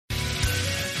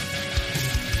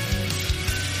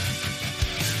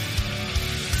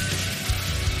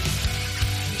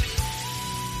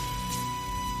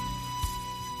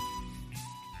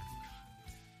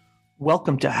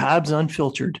Welcome to Habs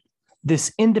Unfiltered.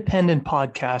 This independent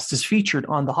podcast is featured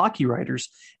on the Hockey Writers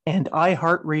and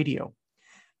iHeartRadio,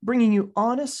 bringing you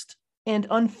honest and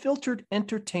unfiltered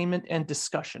entertainment and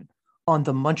discussion on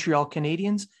the Montreal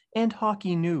Canadiens and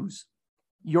hockey news.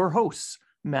 Your hosts,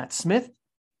 Matt Smith,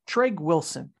 Treg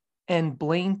Wilson, and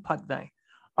Blaine Putney,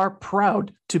 are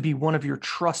proud to be one of your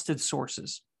trusted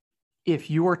sources.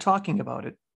 If you are talking about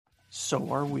it,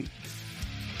 so are we.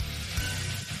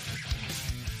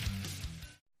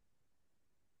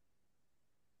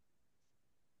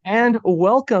 And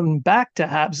welcome back to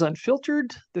Habs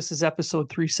Unfiltered. This is episode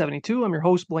 372. I'm your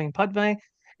host, Blaine Pudvey,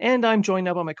 and I'm joined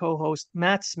now by my co-host,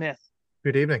 Matt Smith.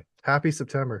 Good evening. Happy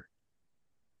September.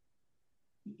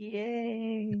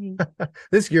 Yay.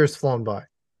 This year's flown by.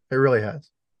 It really has.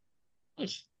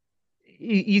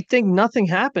 You'd think nothing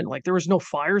happened. Like there was no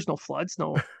fires, no floods,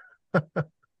 no.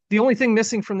 The only thing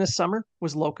missing from this summer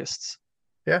was locusts.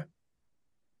 Yeah.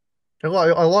 A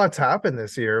lot's happened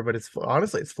this year, but it's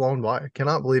flown by. I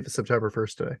cannot believe it's September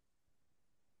 1st today.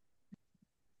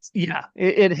 Yeah,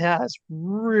 it has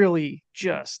really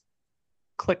just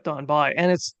clicked on by,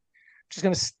 and it's just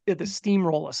going to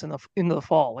steamroll us into the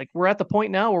fall. Like we're at the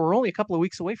point now where we're only a couple of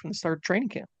weeks away from the start of training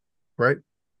camp. Right.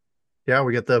 Yeah,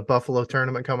 we get the Buffalo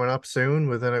tournament coming up soon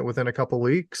within a couple of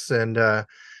weeks, and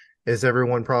as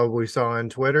everyone probably saw on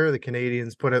Twitter, the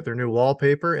Canadiens put out their new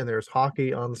wallpaper, and there's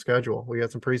hockey on the schedule. We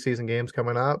got some preseason games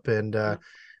coming up, and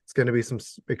it's going to be some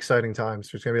exciting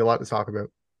times. There's going to be a lot to talk about.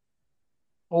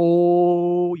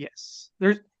 Oh, yes.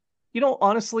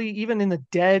 Honestly, even in the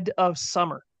dead of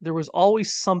summer, there was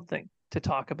always something to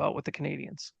talk about with the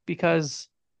Canadiens because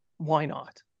why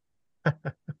not?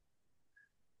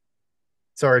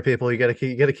 Sorry, people, you got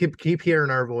to keep hearing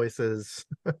our voices.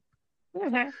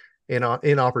 In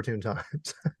inopportune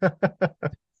times.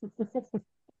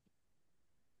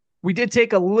 We did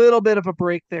take a little bit of a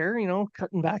break there,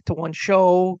 cutting back to one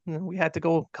show. And then we had to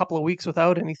go a couple of weeks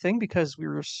without anything because we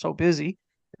were so busy.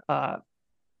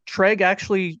 Treg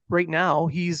actually, right now,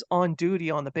 he's on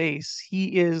duty on the base. He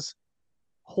is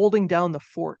holding down the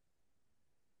fort.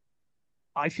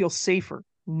 I feel safer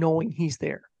knowing he's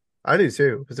there. I do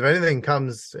too, because if anything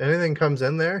comes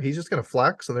in there, he's just gonna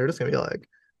flex, and they're just gonna be like,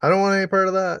 "I don't want any part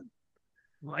of that."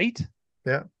 Right?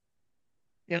 Yeah.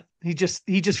 Yeah. He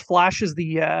just flashes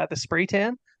the spray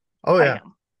tan. Oh yeah.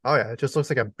 Oh yeah. It just looks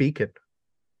like a beacon.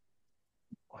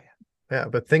 Oh yeah. Yeah,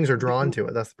 but things are drawn to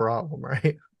it. That's the problem,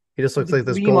 right? He just looks like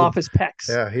this gleam gold off his pecs.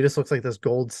 Yeah, he just looks like this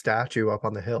gold statue up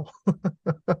on the hill.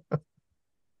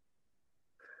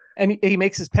 And he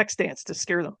makes his pecs dance to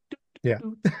scare them. Yeah.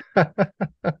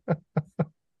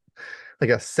 Like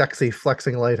a sexy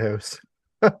flexing lighthouse.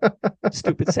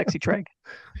 Stupid sexy Treg.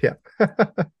 Yeah.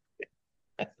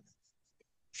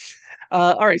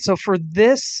 All right, so for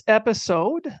this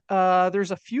episode, there's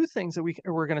a few things that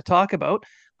we're going to talk about.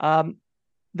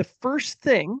 The first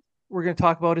thing we're going to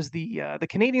talk about is the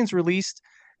Canadiens released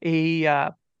a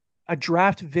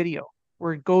draft video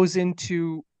where it goes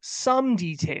into some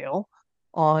detail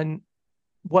on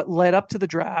what led up to the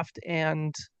draft,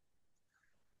 and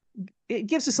it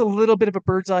gives us a little bit of a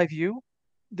bird's eye view.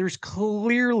 There's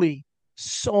clearly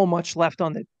so much left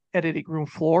on the editing room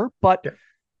floor, but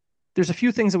there's a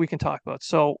few things that we can talk about.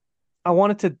 So I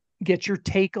wanted to get your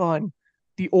take on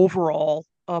the overall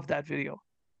of that video.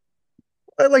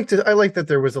 I like that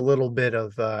there was a little bit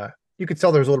of you could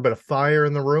tell there was a little bit of fire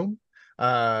in the room.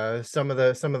 Some of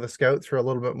the scouts were a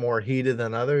little bit more heated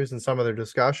than others in some of their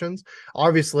discussions.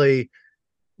 Obviously,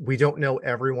 we don't know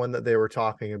everyone that they were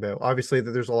talking about. Obviously,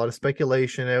 there's a lot of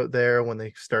speculation out there when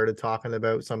they started talking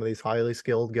about some of these highly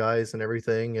skilled guys and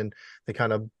everything, and they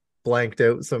kind of blanked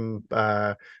out some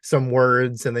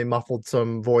words and they muffled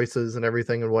some voices and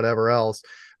everything and whatever else.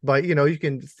 But you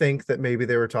can think that maybe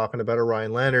they were talking about a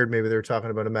Ryan Leonard, maybe they were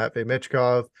talking about a Matvei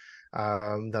Michkov.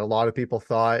 That a lot of people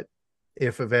thought,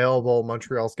 if available,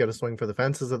 Montreal's get a swing for the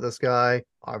fences at this guy.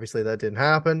 Obviously, that didn't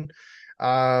happen.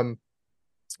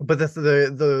 But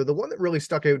the one that really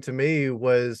stuck out to me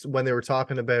was when they were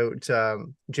talking about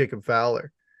Jacob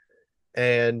Fowler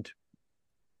and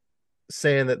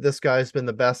saying that this guy's been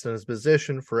the best in his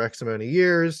position for X amount of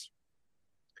years,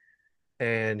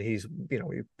 and he's he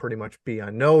pretty much be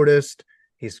unnoticed.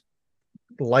 He's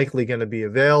likely going to be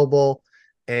available,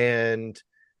 and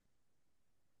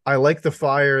I like the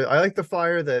fire. I like the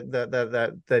fire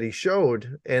that he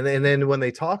showed, and then when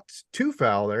they talked to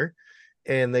Fowler,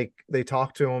 and they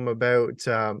talked to him about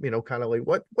kind of like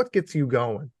what gets you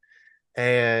going,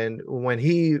 and when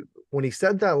he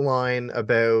said that line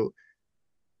about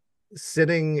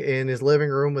sitting in his living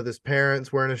room with his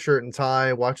parents wearing a shirt and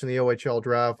tie watching the OHL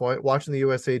draft, watching the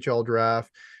USHL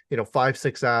draft,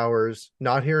 5-6 hours,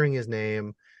 not hearing his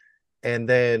name, and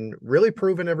then really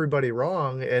proving everybody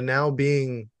wrong, and now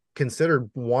being considered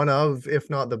one of, if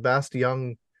not the best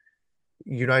young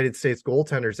United States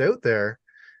goaltenders out there.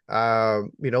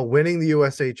 Winning the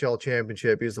USHL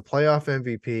championship, he was the playoff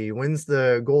MVP, wins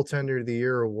the goaltender of the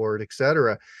year award,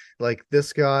 etc. Like,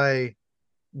 this guy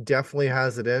definitely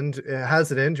has it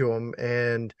into him,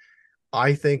 and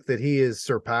I think that he has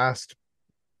surpassed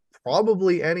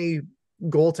probably any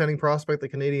goaltending prospect the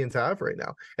Canadians have right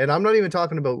now. And I'm not even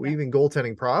talking about Yeah. even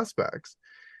goaltending prospects.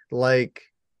 Like,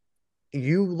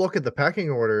 you look at the pecking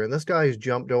order, and this guy's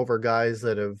jumped over guys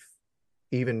that have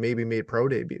even maybe made pro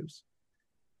debuts.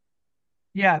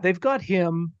 Yeah, they've got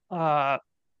him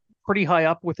pretty high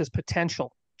up with his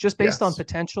potential. Just based on Yes,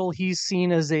 potential, he's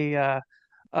seen as a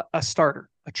starter,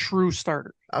 a true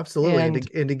starter. absolutely. And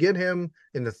And to get him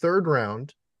in the third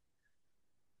round,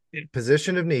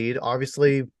 position of need,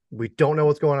 obviously, we don't know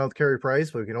what's going on with Carey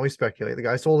Price, but we can only speculate. The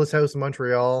guy sold his house in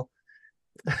Montreal.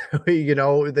 They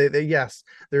yes,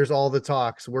 there's all the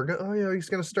talks. We're gonna, oh yeah, he's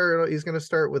gonna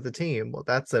start with the team. Well,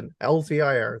 that's an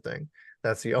LTIR thing.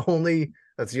 That's the only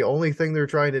thing they're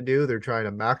trying to do. They're trying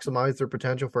to maximize their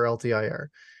potential for LTIR.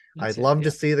 that's I'd it. love to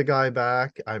Yeah. see the guy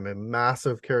back. I'm a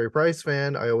massive Carey Price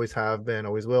fan. I always have been,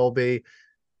 always will be.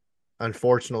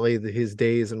 Unfortunately, his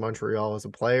days in Montreal as a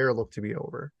player look to be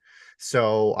over.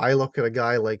 So I look at a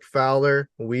guy like Fowler.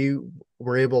 We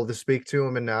were able to speak to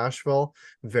him in Nashville.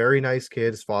 Very nice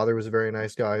kid. His father was a very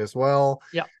nice guy as well.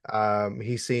 Yeah.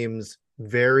 He seems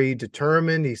very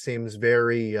determined. He seems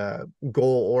very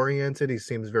goal oriented. He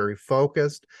seems very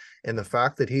focused. And the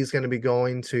fact that he's going to be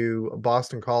going to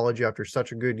Boston College after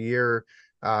such a good year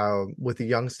with the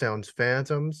Youngstown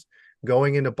Phantoms,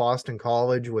 going into Boston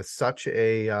College with such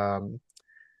a Our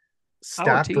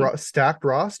stacked team. stacked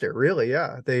roster. Really,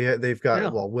 yeah. They've got, Yeah.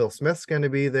 well, Will Smith's going to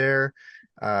be there.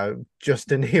 Just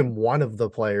to name one of the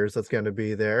players that's going to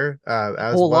be there,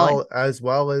 The whole line. as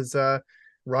well as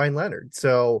Ryan Leonard.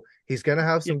 So he's going to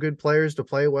have Yeah. some good players to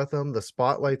play with him. The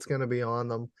spotlight's going to be on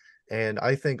them, and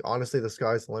I think honestly the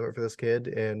sky's the limit for this kid.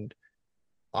 And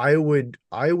I would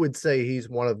say he's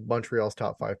one of Montreal's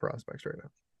top five prospects right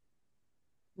now.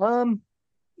 Um,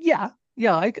 yeah,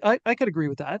 yeah, I could agree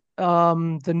with that.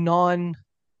 The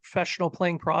non-professional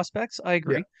playing prospects, I Yeah,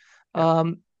 agree. yeah,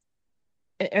 Um,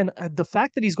 and the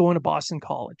fact that he's going to Boston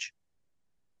College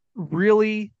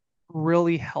really,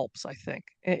 really helps, I think.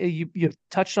 You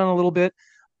touched on a little bit.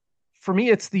 For me,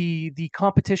 it's the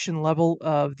competition level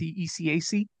of the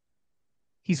ECAC.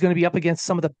 He's going to be up against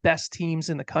some of the best teams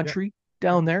in the yeah, country yeah.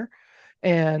 down there,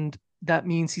 and that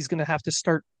means he's going to have to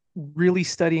start really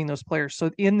studying those players.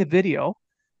 So in the video,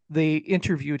 they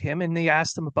interviewed him and they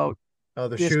asked him about Oh,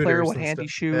 the this player, shooters what and hand he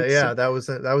stuff. shoots, Yeah, and that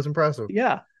was impressive.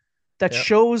 yeah, that Yeah,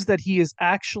 shows that he is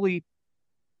actually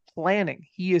planning.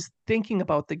 He is thinking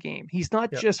about the game. He's not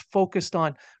yeah, just focused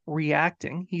on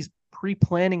reacting. He's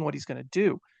pre-planning what he's going to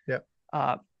do. yeah,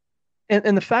 Uh,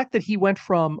 and the fact that he went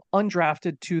from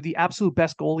undrafted to the absolute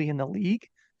best goalie in the league,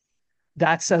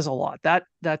 that says a lot. That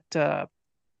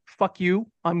fuck you,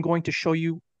 I'm going to show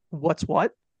you what's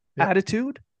what yeah,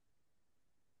 attitude.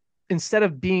 Instead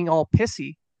of being all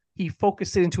pissy, he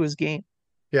focused it into his game.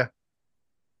 yeah,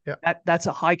 yeah, That's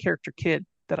a high character kid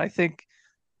that I think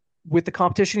with the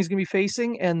competition he's going to be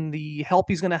facing and the help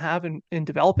he's going to have in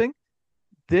developing,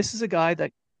 this is a guy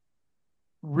that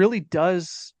really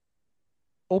does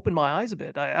open my eyes a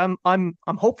bit. I'm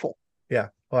hopeful. yeah.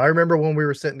 Well, I remember when we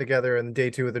were sitting together in day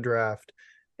two of the draft,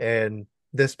 and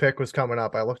this pick was coming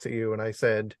up. I looked at you and I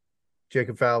said,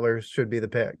 Jacob Fowler should be the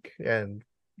pick, and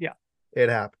Yeah, it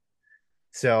happened.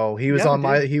 So he was yeah, on it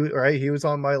my did. he was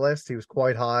on my list. He was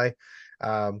quite high.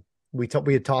 Um, we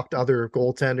had talked to other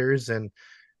goaltenders, and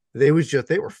they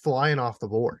were flying off the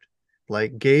board.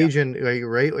 Like Yeah, Gage and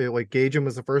like Gage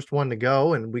was the first one to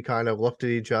go, and we kind of looked at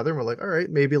each other and we're like, all right,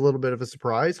 maybe a little bit of a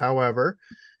surprise. However,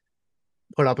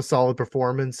 put up a solid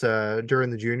performance during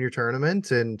the junior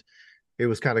tournament, and it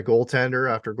was kind of goaltender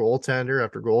after goaltender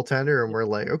after goaltender, and yeah, we're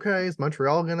like, okay, is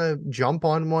Montreal gonna jump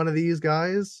on one of these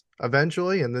guys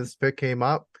eventually? And this pick came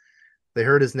up. They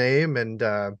heard his name, and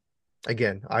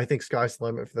again, I think sky's the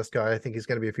limit for this guy. I think he's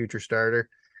going to be a future starter,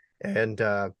 and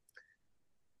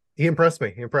he impressed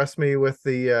me. He impressed me with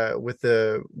with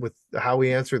how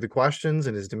he answered the questions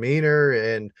and his demeanor,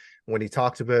 and when he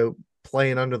talked about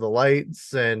playing under the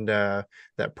lights and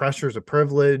that pressure is a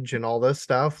privilege and all this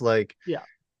stuff. Like, yeah.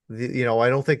 I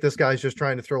don't think this guy's just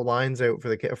trying to throw lines out for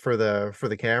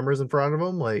the cameras in front of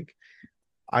him. Like,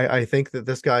 I think that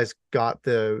this guy's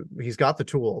he's got the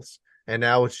tools, and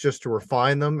now it's just to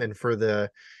refine them, and for the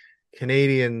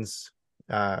Canadians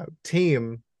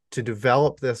team to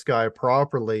develop this guy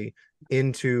properly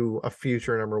into a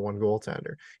future number one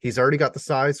goaltender. He's already got the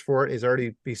size for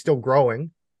it. He's still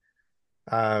growing.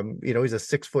 He's a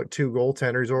 6'2"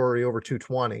 goaltender. He's already over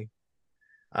 220.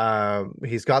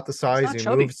 He's got the He's size. not He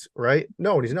chubby. moves right.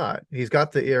 No, he's not. He's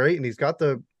got the right,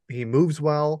 and he moves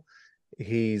well. Yep.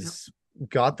 He's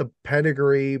got the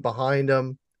pedigree behind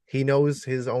him. He knows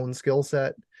his own skill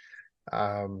set.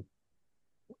 Um,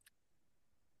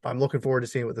 I'm looking forward to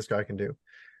seeing what this guy can do. What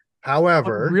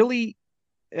However, really?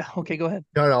 Okay, go ahead.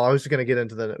 no, I was just going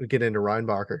to get into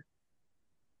Reinbacher.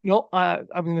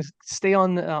 I'm going to stay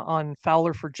on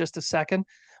Fowler for just a second,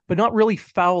 but not really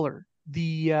Fowler.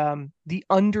 The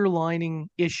underlining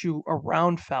issue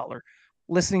around Fowler.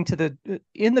 Listening to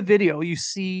in the video, you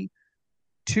see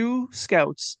two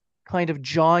scouts kind of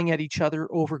jawing at each other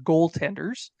over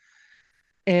goaltenders,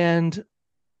 and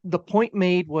the point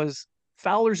made was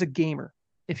Fowler's a gamer.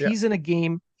 If Yeah, he's in a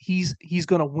game, he's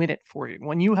going to win it for you.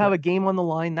 When you yeah, have a game on the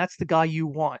line, that's the guy you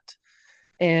want.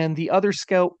 And the other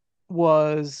scout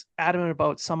was adamant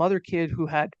about some other kid who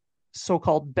had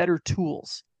so-called better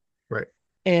tools. right.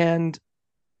 And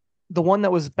the one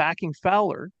that was backing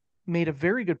Fowler made a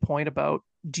very good point about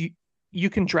you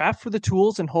can draft for the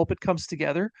tools and hope it comes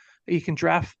together. You can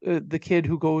draft the kid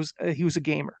who goes he was a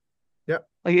gamer. Yeah,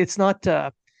 Like it's not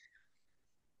I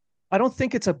don't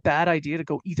think it's a bad idea to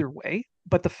go either way,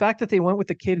 but the fact that they went with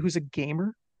the kid who's a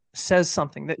gamer says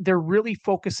something that they're really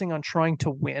focusing on trying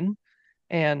to win.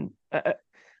 And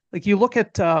like you look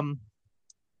at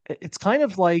it's kind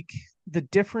of like the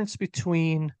difference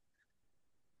between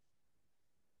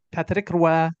Patrick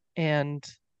Roy and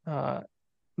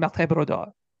Martin Brodeur.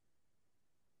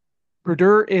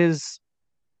 Brodeur is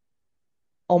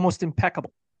almost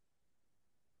impeccable.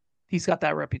 He's got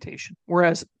that reputation.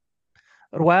 Whereas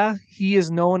Roy, he is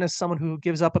known as someone who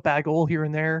gives up a bad goal here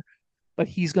and there, but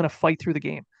he's going to fight through the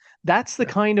game. That's the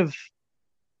yeah, kind of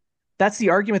that's the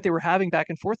argument they were having back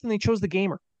and forth, and they chose the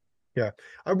gamer. yeah.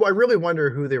 I really wonder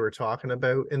who they were talking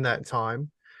about in that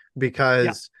time, Yeah.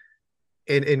 because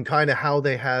in kind of how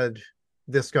they had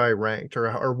this guy ranked,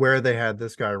 or where they had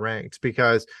this guy ranked,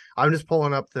 because I'm just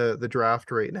pulling up the draft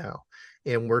right now,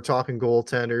 and we're talking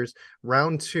goaltenders.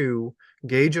 Round two,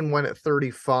 Gajan went at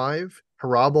 35,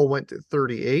 Harabel went at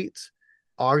 38,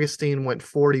 Augustine went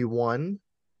 41,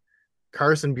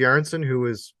 Carson Bjarnson, who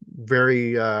is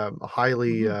very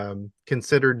highly Mm-hmm.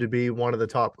 considered to be one of the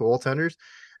top goaltenders,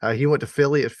 he went to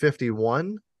Philly at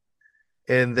 51,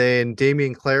 and then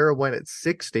Damien Clara went at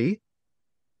 60,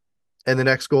 and the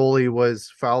next goalie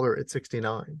was Fowler at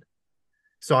 69.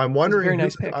 So I'm That was a wondering very who,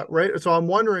 nice pick. right? So I'm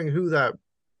wondering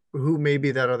who maybe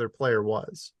that other player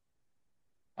was.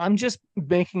 I'm just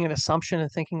making an assumption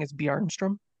and thinking it's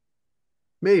Bjornstrom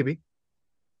Maybe,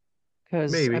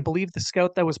 because I maybe. believe the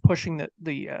scout that was pushing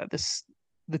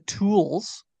the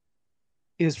tools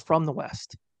is from the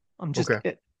West. I'm just Okay,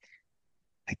 it,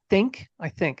 I think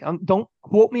don't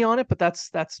quote me on it, but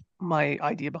that's my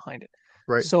idea behind it.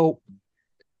 right. So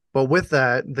But with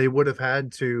that, they would have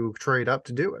had to trade up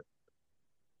to do it,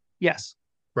 yes.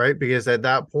 right? Because at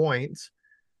that point,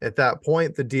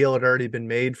 the deal had already been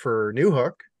made for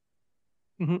Newhook,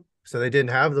 Mm-hmm. so they didn't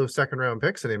have those second round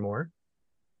picks anymore.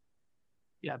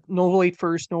 Yeah, no late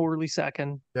first, no early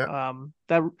second. Yeah,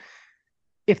 That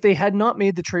if they had not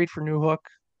made the trade for Newhook,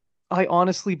 I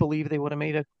honestly believe they would have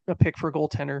made a pick for a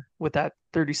goaltender with that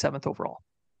 37th overall.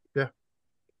 yeah.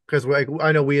 Because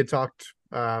I know we had talked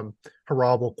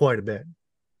Harabel quite a bit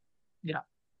Yeah.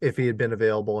 if he had been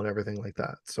available and everything like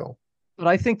that. So But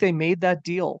I think they made that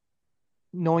deal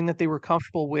knowing that they were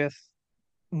comfortable with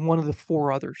one of the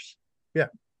four others, yeah,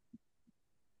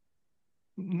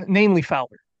 namely Fowler,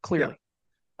 yeah, clearly.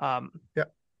 Um, yeah,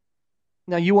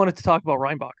 Now you wanted to talk about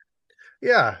Reinbach.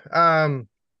 yeah.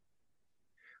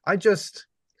 I just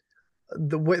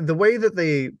the way that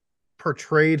they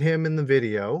portrayed him in the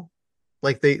video,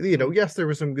 like Mhm. yes, there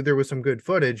was some good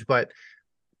footage, but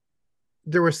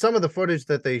there was some of the footage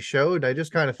that they showed. I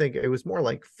just kind of think it was more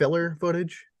like filler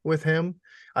footage with him.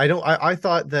 I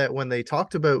thought that when they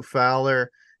talked about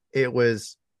Fowler, it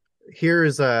was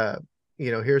here's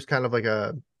here's kind of like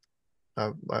a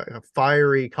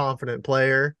fiery, confident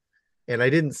player, and I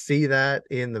didn't see that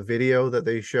in the video that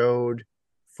they showed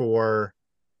for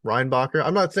Reinbacher.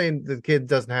 I'm not saying the kid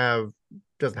doesn't have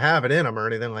it in him or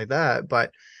anything like that,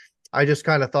 but I just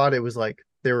kind of thought it was like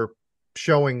they were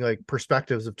showing like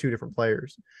perspectives of two different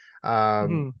players. Um,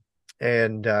 Mhm.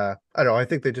 and I don't know, I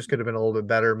think they just could have been a little bit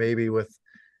better maybe with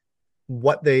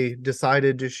what they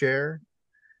decided to share,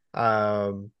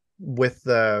 with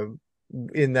the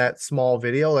in that small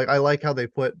video. Like I like how they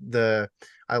put the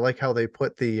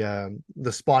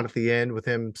spot at the end with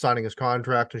him signing his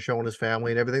contract and showing his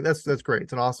family and everything. That's great.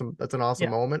 That's an awesome Yeah.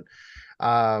 moment.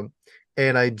 Um,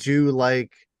 and I do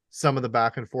like some of the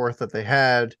back and forth that they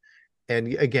had.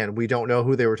 And again, we don't know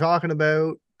who they were talking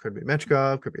about. Could be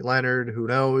Michkov, could be Leonard, who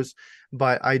knows?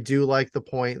 But I do like the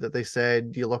point that they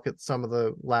said you look at some of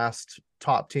the last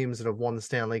top teams that have won the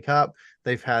Stanley Cup,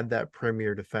 they've had that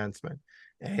premier defenseman.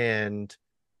 And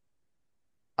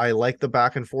I like the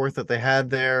back and forth that they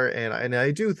had there. And I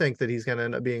do think that he's going to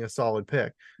end up being a solid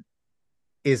pick.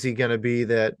 Is he going to be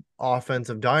that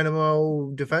offensive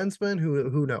dynamo defenseman?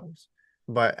 Who knows?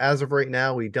 But as of right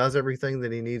now, he does everything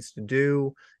that he needs to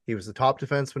do. He was the top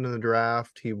defenseman in the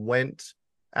draft. He went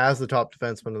as the top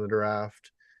defenseman in the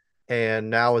draft, and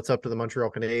now it's up to the Montreal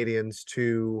Canadiens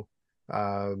to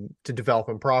develop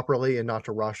him properly and not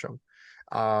to rush him.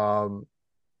 Um,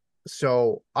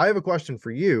 so I have a question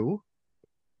for you.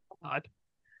 God.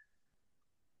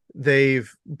 They've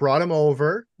brought him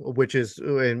over, which is,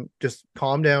 and just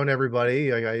calm down,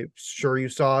 everybody. I'm sure you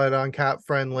saw it on Cap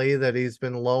Friendly that he's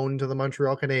been loaned to the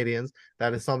Montreal Canadiens.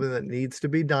 That is something that needs to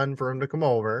be done for him to come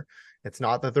over. It's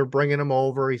not that they're bringing him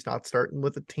over. He's not starting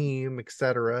with a team,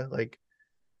 etc. Like,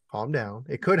 calm down.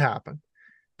 It could happen.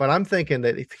 But I'm thinking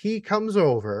that if he comes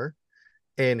over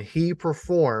and he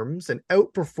performs and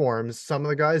outperforms some of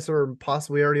the guys that are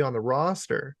possibly already on the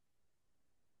roster,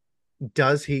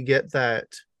 does he get that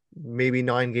maybe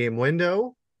 9 game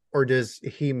window, or does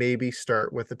he maybe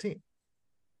start with the team?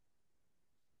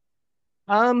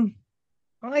 Um,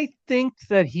 I think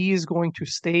that he is going to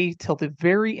stay till the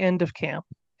very end of camp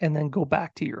and then go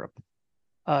back to Europe.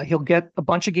 He'll get a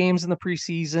bunch of games in the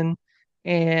preseason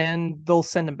and they'll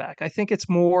send him back. I think it's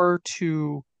more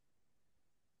to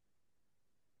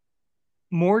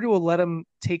let him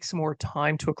take some more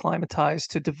time to acclimatize,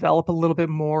 to develop a little bit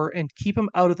more, and keep him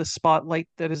out of the spotlight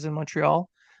that is in Montreal.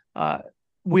 Uh,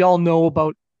 we all know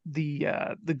about the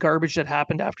garbage that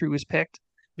happened after he was picked,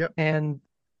 Yep. and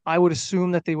I would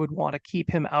assume that they would want to keep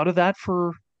him out of that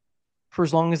for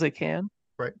as long as they can.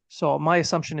 Right. So my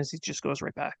assumption is he just goes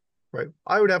right back. Right.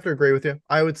 I would have to agree with you.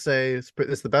 I would say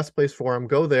it's the best place for him.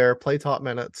 Go there, play top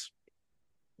minutes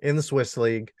in the Swiss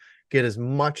League, get as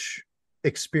much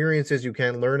experience as you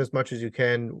can, learn as much as you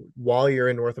can while you're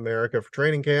in North America for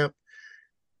training camp,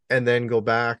 and then go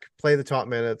back, play the top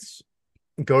minutes,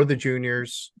 go to the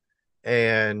juniors,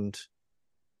 and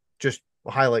just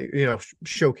highlight,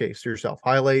 showcase yourself,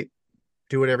 highlight,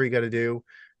 do whatever you got to do,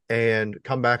 and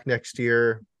come back next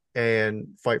year and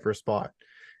fight for a spot.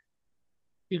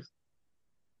 Yeah,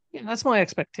 yeah, that's my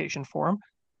expectation for him.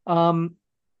 Um,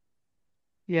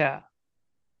 yeah,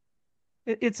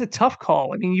 it's a tough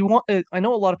call. I mean, I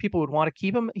know a lot of people would want to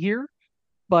keep him here,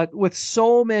 but with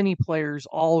so many players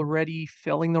already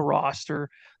filling the roster,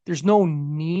 there's no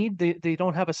need. They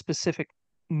don't have a specific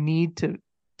need to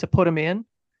put him in.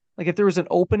 Like if there was an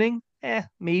opening,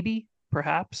 maybe,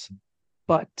 perhaps.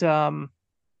 But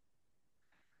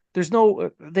there's no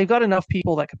they've got enough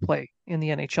people that could play in the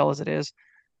NHL as it is.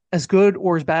 As good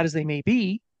or as bad as they may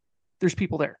be, there's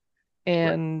people there. Right.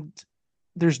 And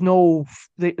there's no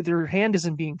their hand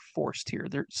isn't being forced here.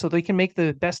 So they can make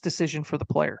the best decision for the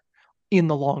player in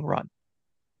the long run.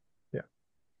 Yeah.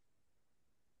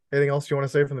 Anything else you want to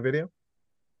say from the video?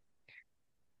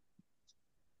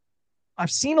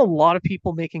 I've seen a lot of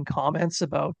people making comments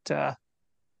about,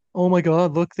 oh my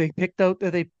God, look, they picked out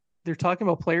that they're talking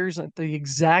about players at the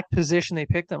exact position they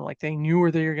picked them, like they knew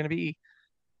where they were going to be.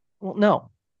 Well,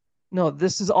 no,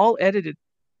 this is all edited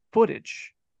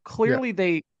footage. Yeah. Clearly,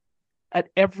 they at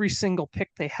every single pick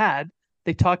they had,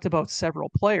 they talked about several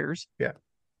players. Yeah.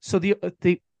 So the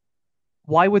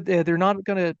why would they're not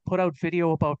going to put out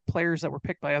video about players that were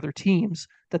picked by other teams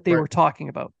that they Right. were talking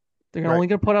about? They're Right. only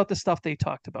going to put out the stuff they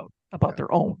talked about Yeah.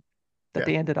 their own that Yeah.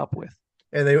 they ended up with.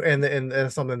 And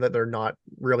that's something that they're not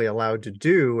really allowed to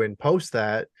do and post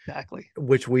that, Exactly.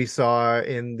 which we saw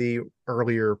in the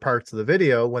earlier parts of the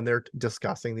video when they're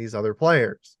discussing these other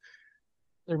players.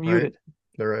 They're Right. muted.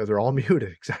 They're all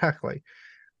muted. Exactly.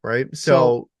 Right.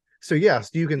 So So yes,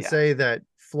 you can yeah, say that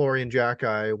Florian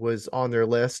Jacki was on their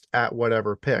list at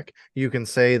whatever pick. You can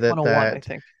say that 101, I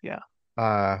think. Yeah.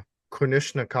 uh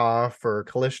Kunishnikov or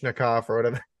Kalishnikov or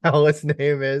whatever the hell his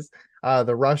name is,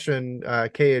 the Russian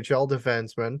KHL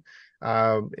defenseman,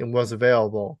 and was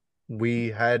available.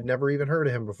 We had never even heard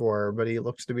of him before, but he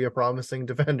looks to be a promising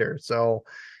defender. So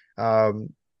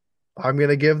um, I'm going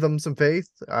to give them some faith.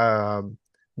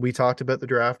 We talked about the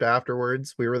draft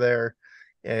afterwards. We were there,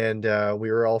 and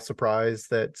we were all surprised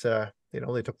that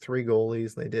they took 3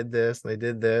 goalies, and they did this, and they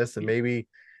did this, and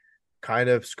kind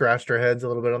of scratched our heads a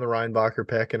little bit on the Reinbacher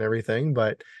pick and everything,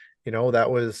 but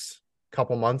that was a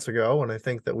couple months ago, and I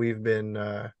think that we've done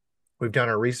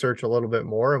our research a little bit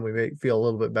more, and we may feel a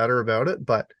little bit better about it.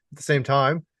 But at the same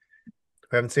time,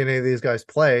 we haven't seen any of these guys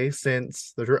play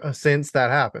since that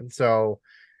happened. So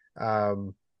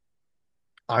um,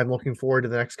 I'm looking forward to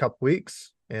the next couple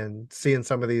weeks and seeing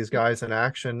some of these guys in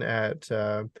action at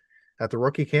the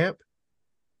rookie camp,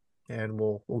 and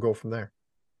we'll go from there.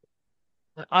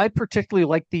 I particularly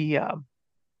like the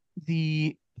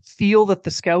feel that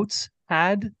the scouts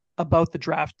had about the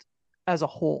draft as a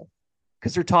whole,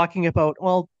 because they're talking about,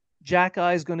 well, Jack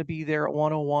Eye is going to be there at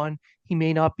 101. He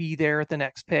may not be there at the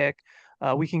next pick.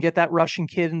 We can get that Russian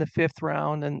kid in the fifth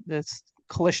round, and it's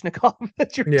Kalishnikov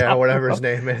that you're Yeah, talking whatever his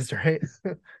about, name is, right?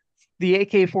 the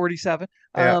AK-47.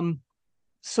 Yeah,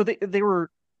 So they were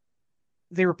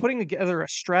putting together a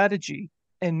strategy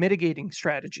and mitigating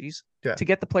strategies yeah, to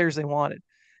get the players they wanted.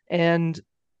 And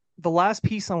the last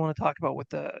piece I want to talk about with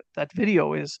that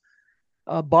video is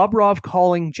Bob Rov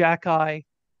calling Jack Eye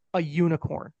a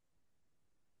unicorn.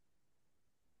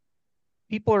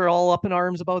 People are all up in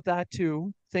arms about that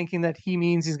too, thinking that he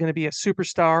means he's going to be a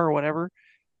superstar or whatever.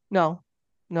 No,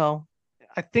 no.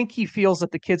 I think he feels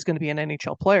that the kid's going to be an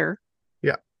NHL player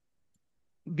yeah,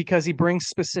 because he brings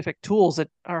specific tools that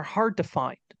are hard to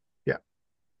find. yeah,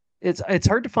 It's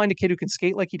hard to find a kid who can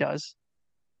skate like he does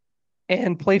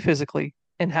and play physically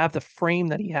and have the frame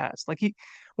that he has. Like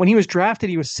when he was drafted,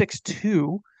 he was 6'2",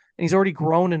 and he's already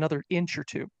grown another inch or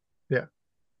two. yeah,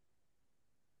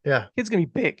 yeah. Kid's gonna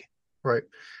be big. Right.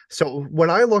 So when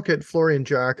I look at Florian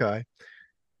Jacki,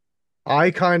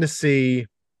 I kind of see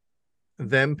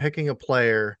them picking a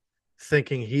player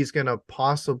thinking he's going to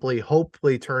possibly,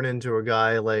 hopefully turn into a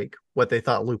guy like what they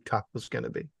thought Luke Tuck was going to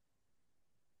be.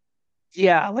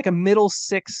 Yeah, like a middle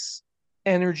six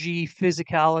energy,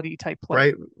 physicality type player.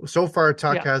 Right. So far,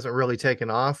 Tuck Yeah. hasn't really taken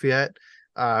off yet.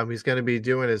 He's going to be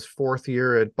doing his fourth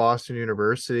year at Boston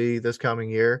University this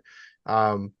coming year.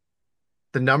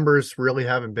 The numbers really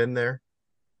haven't been there.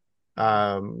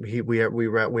 We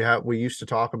used to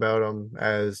talk about him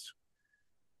as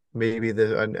maybe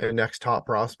a next top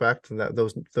prospect, and that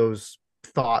those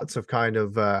thoughts have kind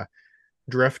of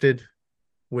drifted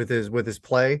with his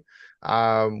play.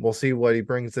 We'll see what he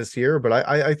brings this year, but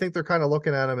I think they're kind of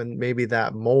looking at him in maybe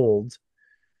that mold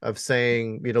of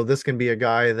saying, this can be a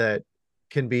guy that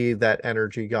can be that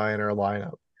energy guy in our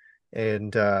lineup.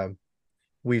 And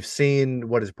we've seen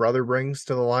what his brother brings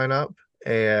to the lineup,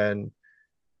 and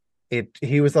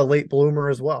he was a late bloomer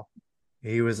as well.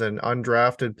 He was an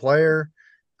undrafted player,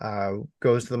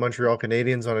 goes to the Montreal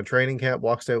Canadiens on a training camp,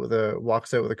 walks out with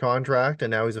a contract,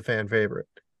 and now he's a fan favorite.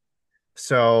 Yeah.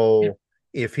 So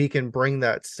if he can bring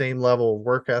that same level of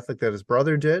work ethic that his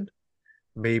brother did,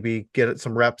 maybe get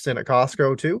some reps in at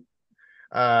Costco too,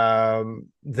 then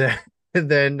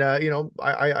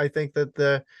I think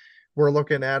that we're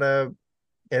looking at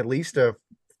at least a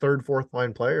third, fourth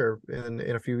line player in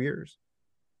a few years.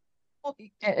 Well,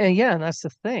 and yeah, and that's the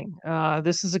thing.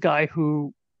 This is a guy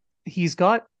who he's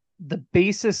got the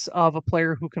basis of a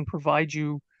player who can provide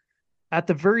you, at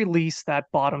the very least, that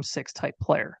bottom six type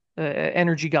player,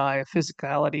 energy guy,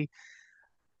 physicality,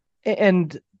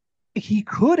 and he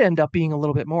could end up being a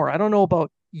little bit more. I don't know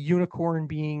about unicorn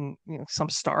being some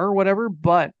star or whatever,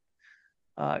 but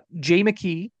Jay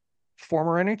McKee,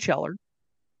 former NHLer,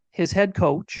 his head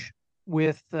coach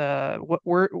with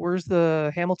where's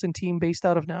the Hamilton team based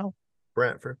out of now?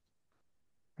 Brantford.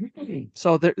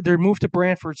 So they're moved to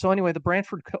Brantford. So anyway, the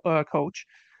Brantford coach,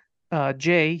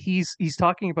 Jay, he's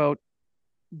talking about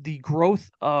the growth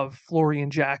of Florian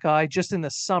Jacki just in the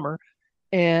summer,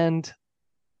 and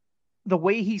the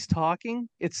way he's talking,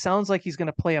 it sounds like he's going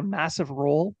to play a massive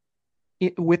role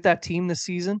with that team this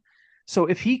season. So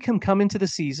if he can come into the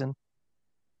season,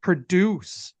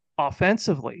 produce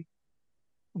offensively,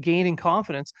 gaining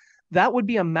confidence, that would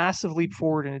be a massive leap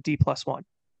forward in a D+1.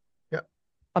 Yeah.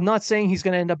 I'm not saying he's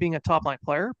going to end up being a top line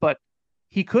player, but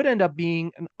he could end up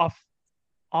being an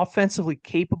offensively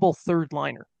capable third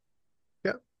liner.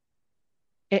 Yeah.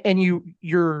 And you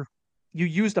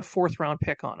used a fourth round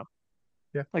pick on him.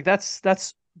 Yeah. Like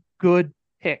that's good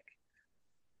pick.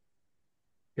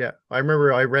 Yeah. I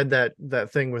remember I read that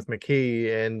thing with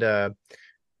McKee, and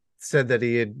said that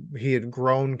he had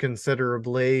grown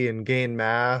considerably and gained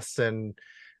mass, and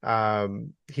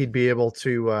he'd be able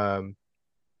to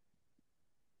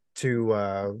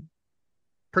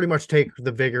pretty much take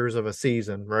the vigors of a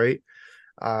season, right?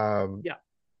 Um, Yeah.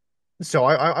 so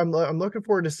I'm looking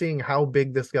forward to seeing how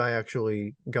big this guy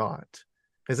actually got,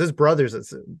 because his brother's at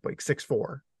like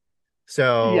 6'4". Yeah.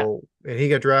 So, and he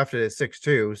got drafted at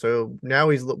 6'2". So now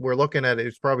we're looking at it.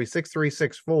 It's probably 6'3",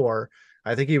 6'4".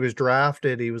 I think he was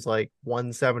drafted. He was like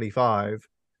 175.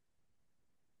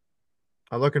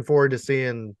 I'm looking forward to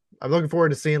seeing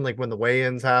like when the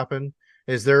weigh-ins happen.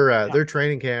 Is Yeah. their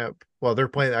training camp? Well, they're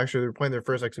playing their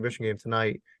first exhibition game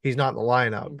tonight. He's not in the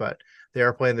lineup, Mm. but they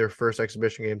are playing their first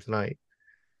exhibition game tonight.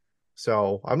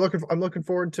 So I'm looking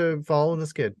forward to following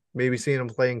this kid. Maybe seeing him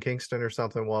play in Kingston or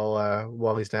something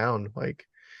while he's down. Like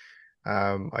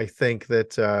I think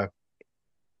that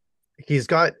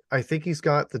I think he's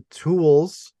got the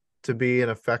tools to be an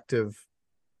effective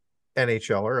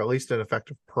NHLer, or at least an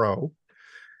effective pro.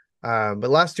 But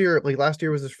last year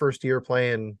was his first year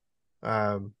playing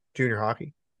junior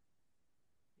hockey,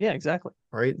 Yeah, exactly.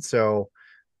 right? So,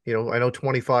 I know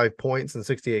 25 points in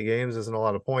 68 games isn't a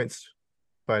lot of points,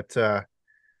 but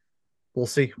we'll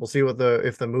see. We'll see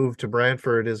if the move to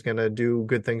Brantford is going to do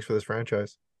good things for this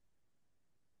franchise.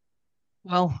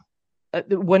 Well,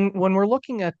 when we're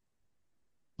looking at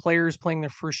players playing their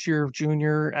first year of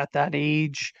junior at that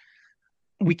age,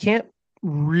 we can't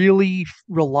really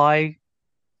rely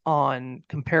on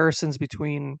comparisons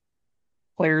between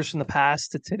players from the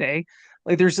past to today.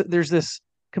 Like there's this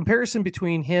comparison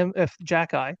between him, if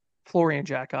Florian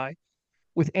Jacky,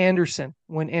 with Anderson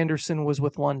when Anderson was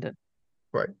with London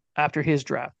Right. after his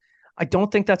draft. I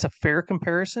don't think that's a fair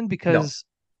comparison No. because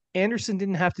Anderson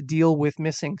didn't have to deal with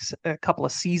missing a couple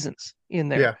of seasons in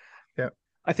there. Yeah. Yeah.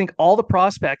 I think all the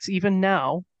prospects, even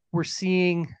now, we're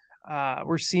seeing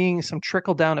we're seeing some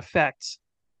trickle down effects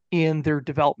in their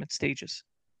development stages.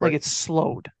 Like Right. it's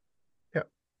slowed, Yeah.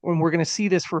 and we're going to see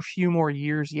this for a few more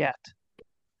years yet. And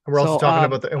So, we're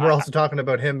also talking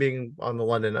about him being on the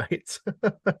London Knights,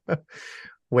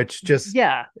 which just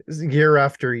yeah, year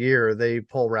after year they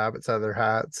pull rabbits out of their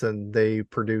hats and they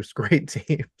produce great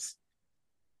teams.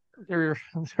 they're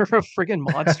they're a friggin'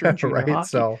 monster in junior Right. hockey.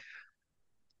 So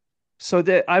So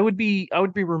that I would be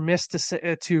remiss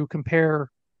to to compare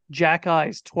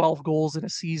Jackie's 12 goals in a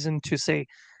season to say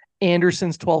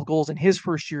Anderson's 12 goals in his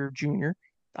first year of junior.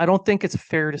 I don't think it's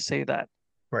fair to say that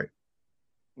right.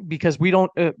 because we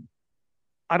don't.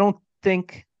 I don't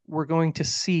think we're going to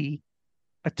see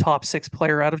a top six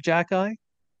player out of Jackie,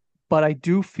 but I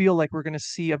do feel like we're going to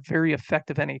see a very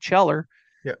effective NHLer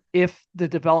Yeah. if the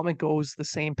development goes the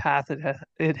same path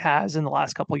it has in the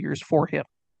last couple of years for him.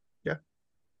 Yeah.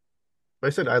 Like I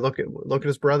said, I look at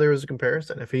his brother as a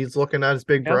comparison. If he's looking at his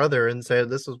big Yeah, brother and say,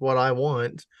 "This is what I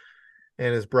want,"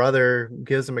 and his brother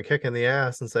gives him a kick in the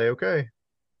ass and say, "Okay,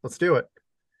 let's do it,"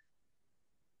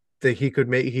 that he could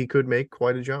make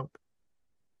quite a jump.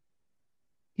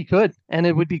 he could, and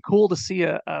it would be cool to see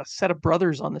a set of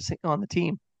brothers on the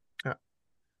team. Yeah,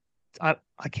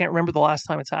 I can't remember the last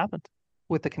time it's happened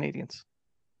with the Canadiens.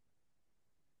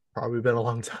 probably been a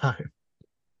long time.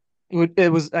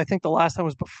 It was I think the last time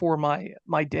was before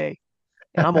my day,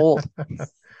 and I'm old.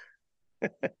 I'd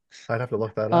have to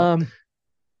look that up. Um,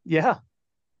 yeah,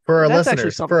 that's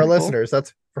actually something For our pretty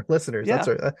cool. listeners,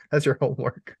 Yeah. that's your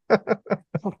homework.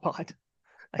 Oh God,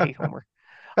 I hate homework.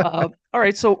 All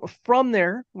right, so from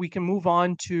there we can move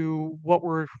on to what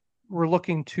we're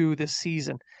looking to this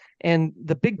season, and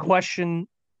the big question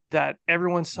that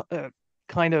everyone's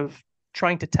kind of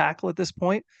trying to tackle at this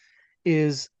point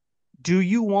is: do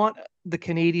you want the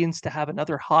Canadiens to have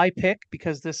another high pick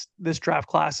because this draft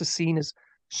class is seen as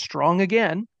strong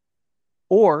again,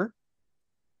 or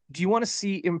do you want to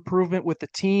see improvement with the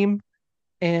team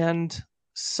and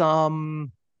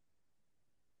some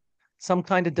some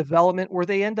kind of development where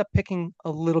they end up picking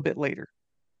a little bit later?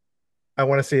 I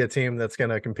want to see a team that's going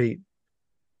to compete,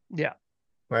 Yeah.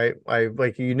 right? I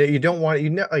like you don't want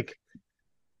like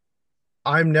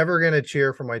I'm never going to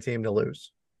cheer for my team to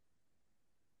lose.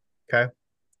 Okay?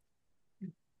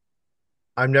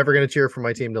 I'm never going to cheer for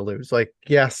my team to lose. Like,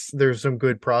 yes, there's some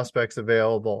good prospects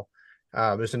available.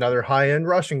 There's another high-end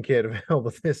Russian kid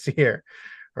available this year,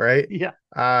 right?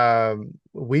 Yeah.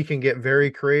 We can get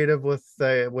very creative with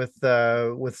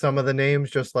some of the names,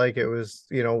 just like it was,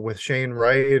 with Shane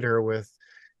Wright or with,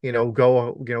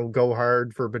 go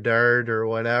hard for Bedard or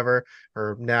whatever.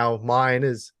 Or now mine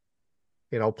is,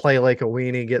 play like a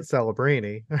weenie, get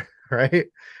Celebrini, right?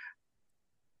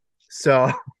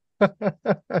 So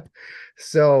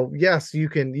so yes, you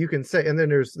can say, and then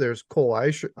there's Cole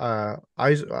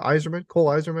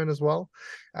Iserman as well.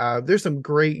 There's some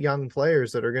great young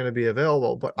players that are going to be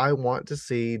available, but I want to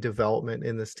see development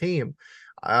in this team.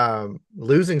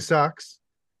 Losing sucks.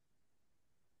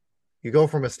 You go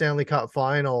from a Stanley Cup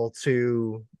final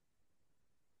to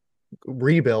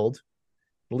rebuild.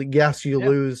 Yes, you Yeah.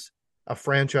 lose a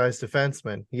franchise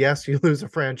defenseman. Yes, you lose a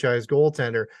franchise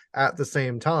goaltender at the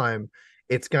same time.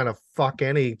 It's gonna fuck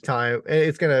any time.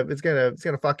 It's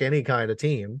gonna fuck any kind of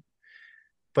team.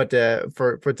 But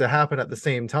for it to happen at the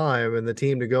same time and the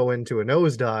team to go into a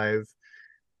nosedive,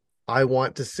 I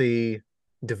want to see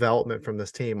development from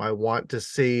this team. I want to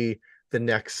see the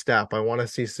next step. I want to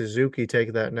see Suzuki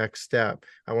take that next step.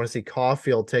 I want to see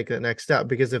Caulfield take that next step,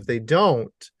 because if they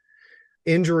don't,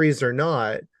 injuries or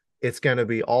not, it's going to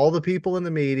be all the people in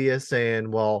the media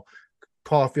saying, well,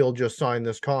 Caulfield just signed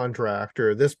this contract,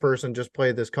 or this person just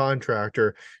played this contract,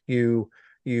 or you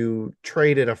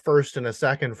traded a first and a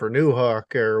second for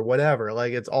Newhook or whatever.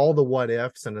 Like, it's all the what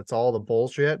ifs and it's all the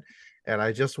bullshit. And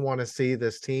I just want to see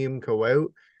this team go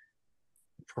out,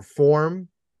 perform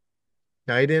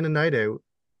night in and night out,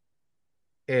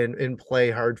 and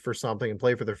play hard for something and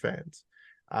play for their fans.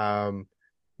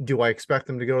 Do I expect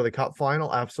them to go to the cup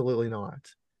final? Absolutely not.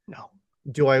 No.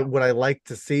 Would I like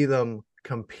to see them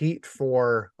compete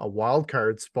for a wild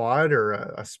card spot or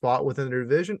a spot within the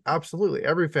division? Absolutely.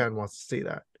 Every fan wants to see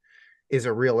that. Is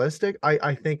it realistic?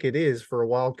 I think it is for a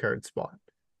wild card spot.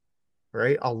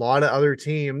 Right? A lot of other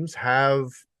teams have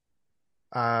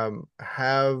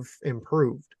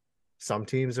improved. Some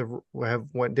teams have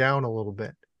went down a little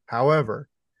bit. However,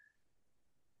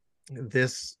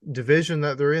 this division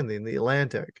that they're in the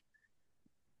Atlantic,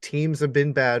 teams have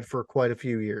been bad for quite a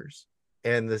few years.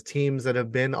 And the teams that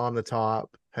have been on the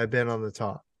top have been on the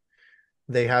top.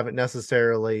 They haven't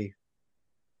necessarily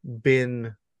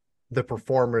been the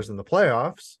performers in the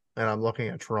playoffs. And I'm looking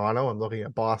at Toronto, I'm looking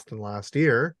at Boston last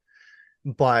year.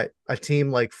 But a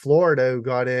team like Florida, who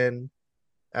got in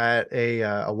at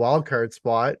a wild card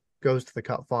spot, goes to the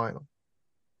cup final.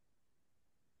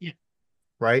 Yeah.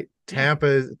 Right? Yeah.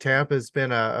 Tampa's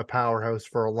been a powerhouse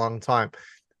for a long time.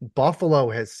 Buffalo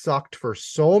has sucked for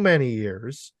so many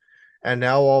years, and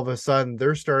now all of a sudden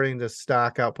they're starting to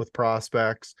stack up with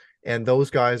prospects, and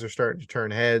those guys are starting to turn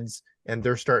heads, and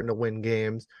they're starting to win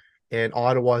games, and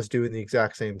Ottawa's doing the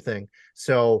exact same thing.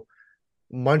 So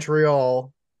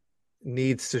Montreal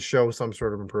needs to show some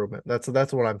sort of improvement. That's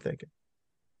what I'm thinking.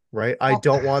 Right? I Well,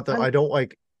 don't want them. I don't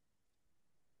like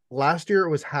last year.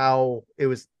 It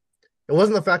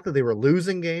wasn't the fact that they were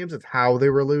losing games, it's how they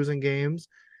were losing games.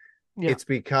 yeah. It's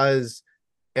because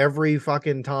every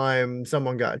fucking time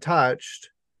someone got touched,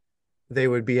 they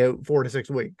would be out 4 to 6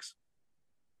 weeks.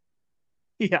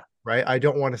 Yeah. Right? I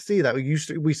don't want to see that.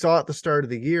 We saw at the start of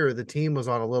the year the team was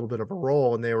on a little bit of a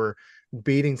roll, and they were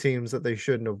beating teams that they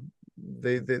shouldn't have.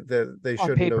 They On shouldn't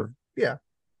have. paper. Yeah.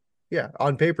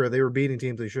 On paper, they were beating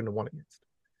teams they shouldn't have won against.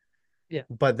 Yeah.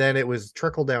 But then it was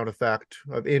trickle down effect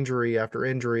of injury after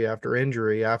injury after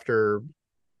injury after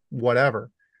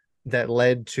whatever that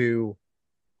led to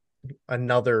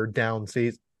another down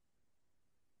season.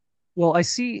 Well, I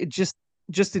see it just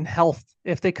in health.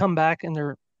 If they come back and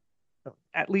they're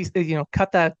at least,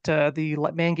 cut that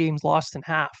the man games lost in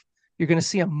half, you're going to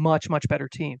see a much better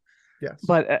team. Yes.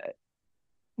 But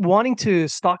wanting to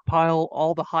stockpile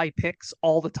all the high picks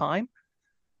all the time,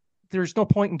 there's no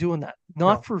point in doing that.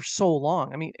 Not No. for so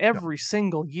long. I mean, No. every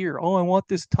single year, oh, I want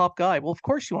this top guy. Well, of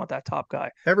course you want that top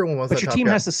guy, Everyone wants but that your top team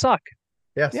guy. has to suck.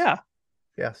 Yes. Yeah.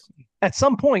 Yes. At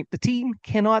some point, the team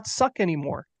cannot suck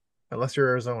anymore. Unless you're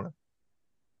Arizona.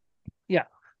 Yeah.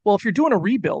 Well, if you're doing a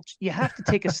rebuild, you have to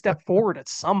take a step forward at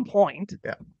some point.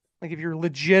 Yeah. Like if you're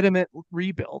legitimate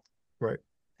rebuild, Right.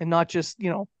 and not just,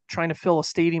 trying to fill a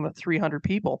stadium of 300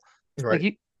 people. Right.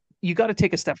 Like you got to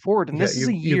take a step forward. And this is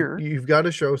a year you've got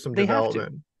to show some they have to.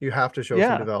 development. You have to show some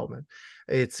Yeah. development.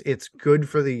 It's good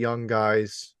for the young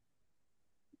guys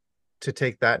to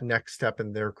take that next step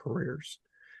in their careers,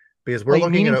 because we're Play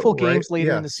looking at meaningful right. games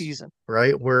later in the Yes. season.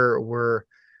 Right. We're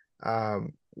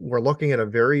looking at a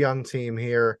very young team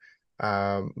here.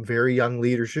 Very young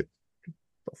leadership.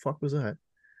 What the fuck was that?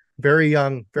 Very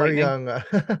young, very Lightning.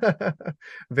 young,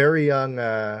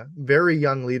 very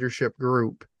young leadership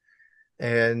group.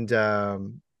 And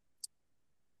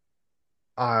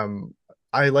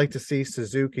I like to see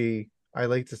Suzuki.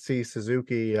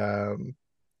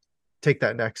 Take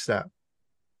that next step.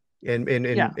 Yeah.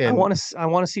 I And want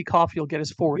to see Caulfield get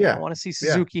his 40. I yeah, want to see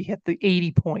yeah, Suzuki hit the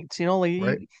 80 points.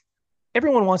 right,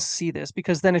 Everyone wants to see this,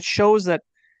 because then it shows that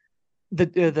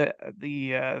the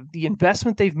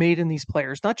investment they've made in these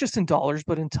players, not just in dollars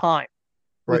but in time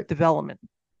with right, development,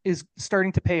 is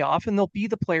starting to pay off, and they'll be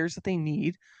the players that they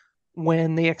need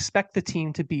when they expect the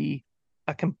team to be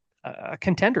a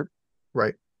contender.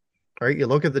 right, right. You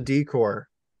look at the decor,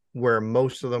 where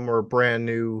most of them were brand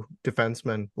new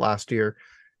defensemen last year.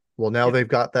 Well, now Yeah. they've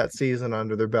got that season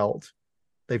under their belt.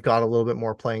 They've got a little bit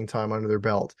more playing time under their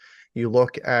belt. You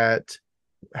look at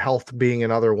health being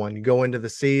another one. You go into the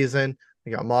season,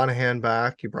 you got Monahan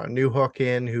back, you brought Newhook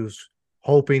in, who's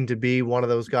hoping to be one of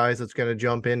those guys that's going to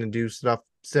jump in and do stuff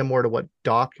similar to what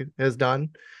Doc has done.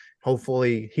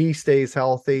 Hopefully he stays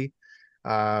healthy.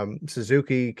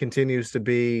 Suzuki continues to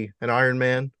be an Iron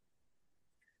Man.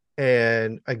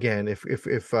 And again, if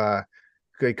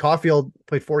Caulfield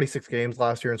played 46 games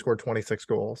last year and scored 26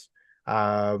 goals,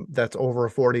 that's over a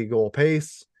 40 goal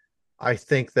pace. I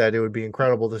think that it would be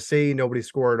incredible to see. Nobody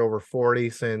scored over 40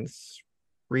 since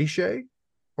Riche,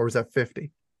 or was that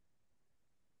 50?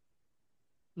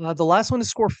 The last one to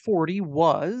score 40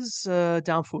 was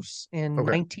Downfus in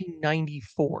Okay.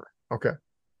 1994 Okay.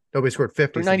 Nobody scored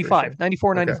 50 or since Riche. 95,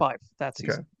 94, Okay. 95 that Okay.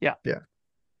 season. Yeah. Yeah.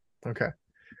 Okay.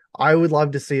 I would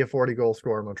love to see a 40 goal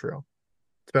score in Montreal.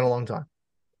 It's been a long time.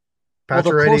 Well,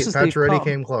 the closest they've Pacioretty come,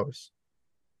 came close.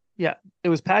 yeah, it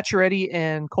was Pacioretty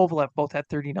and Kovalev both had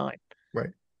 39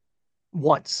 Right.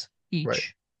 once Right.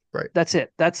 each. Right. That's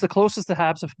it. That's the closest the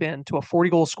Habs have been to a 40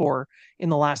 goal score in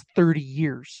the last 30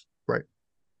 years. Right.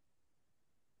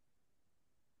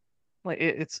 Like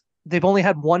it's they've only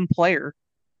had one player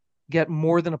get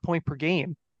more than a point per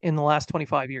game in the last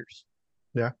 25 years.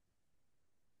 Yeah.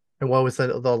 And what was the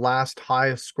last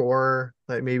highest score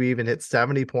that maybe even hit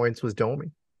 70 points was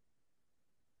Domi.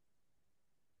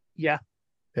 Yeah.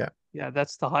 Yeah. Yeah,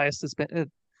 that's the highest it's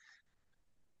been.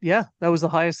 Yeah, that was the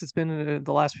highest it's been in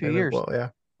the last few And then, years. well, yeah.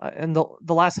 And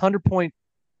the last 100-point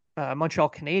Montreal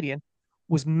Canadian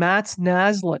was Mats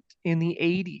Naslund in the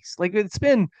 80s. Like it's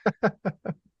been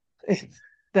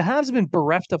the Habs have been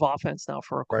bereft of offense now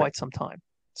for Right. quite some time.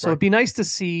 So Right. it'd be nice to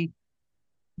see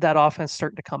that offense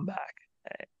starting to come back.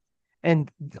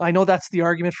 And I know that's the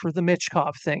argument for the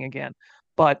Mitchkov thing again,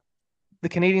 but the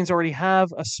Canadians already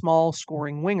have a small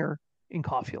scoring winger in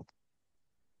Caulfield.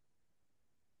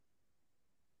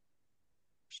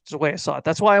 It's the way I saw it.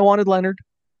 That's why I wanted Leonard,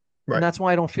 and Right. that's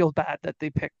why I don't feel bad that they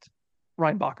picked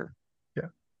Reinbacher. Yeah.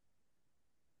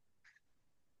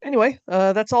 Anyway,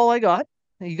 that's all I got.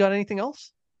 You got anything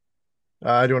else? Do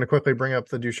you want to quickly bring up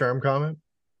the Ducharme comment?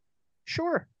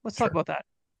 Sure. Let's talk Sure. about that.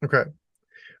 Okay.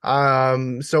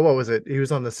 So what was it? He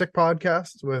was on the Sick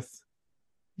podcast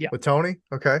Yeah. with Tony.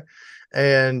 Okay.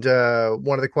 And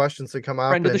one of the questions that come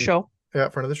up Friend of the in show. yeah,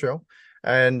 friend of the show.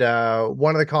 And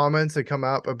one of the comments that come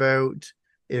up about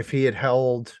if he had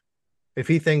held if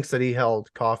he thinks that he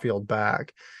held Caulfield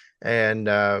back. And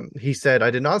he said,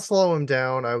 I did not slow him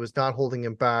down. I was not holding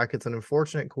him back. It's an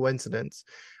unfortunate coincidence.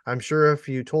 I'm sure if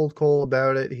you told Cole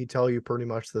about it, he'd tell you pretty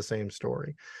much the same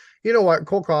story. You know what?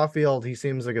 Cole Caulfield, he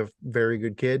seems like a very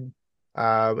good kid.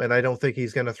 And I don't think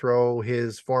he's going to throw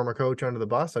his former coach under the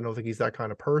bus. I don't think he's that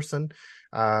kind of person.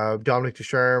 Dominic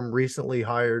Ducharme, recently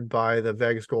hired by the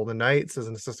Vegas Golden Knights as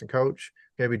an assistant coach,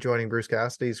 going to be joining Bruce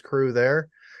Cassidy's crew there.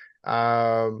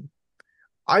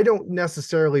 I don't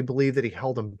necessarily believe that he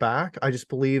held him back. I just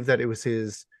believe that it was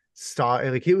his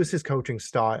style, like it was his coaching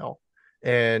style,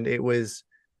 and it was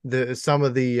the some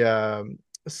of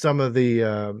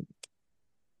the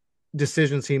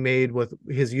decisions he made with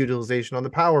his utilization on the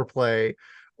power play,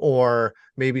 or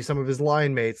maybe some of his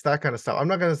line mates, that kind of stuff. I'm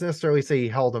not going to necessarily say he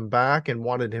held him back and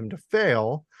wanted him to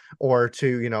fail, or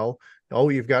to oh,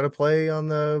 you've got to play on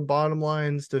the bottom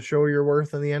lines to show your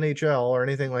worth in the NHL or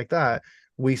anything like that.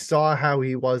 We saw how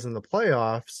he was in the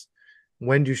playoffs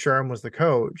when Ducharme was the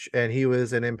coach, and he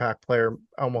was an impact player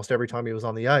almost every time he was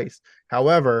on the ice.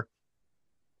 However,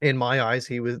 in my eyes,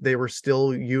 they were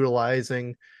still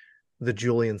utilizing the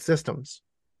Julian systems.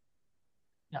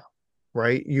 Yeah.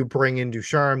 Right? You bring in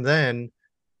Ducharme, then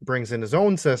brings in his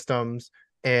own systems,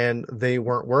 and they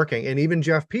weren't working. And even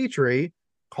Jeff Petrie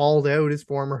called out his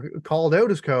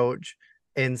coach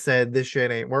and said this shit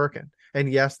ain't working.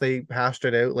 And yes, they hashed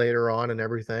it out later on and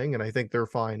everything, and I think they're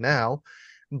fine now.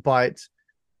 But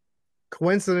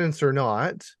coincidence or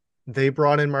not, they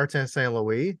brought in Martin St.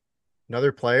 Louis,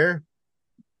 another player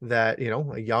that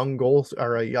a young goal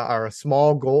or a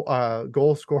small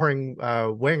goal scoring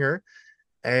winger.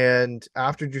 And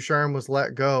after Ducharme was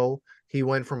let go, he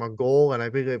went from a goal and I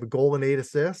believe a goal and 8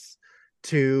 assists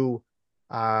to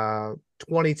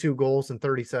 22 goals in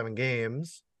 37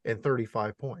 games and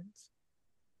 35 points.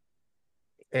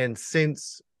 And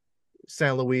since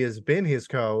St. Louis has been his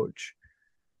coach,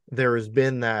 there has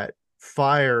been that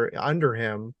fire under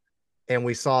him. And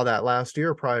we saw that last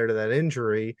year prior to that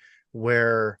injury,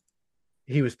 where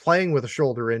he was playing with a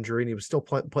shoulder injury and he was still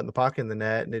putting the puck in the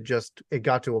net. And it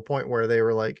got to a point where they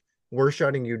were like, we're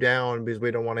shutting you down because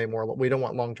we don't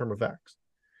want long-term effects.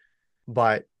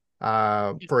 But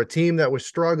for a team that was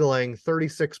struggling,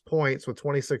 36 points with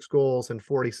 26 goals in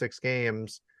 46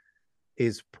 games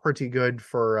is pretty good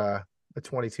for a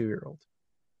 22-year-old.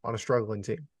 on a struggling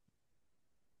team.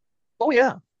 Oh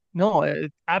yeah, no,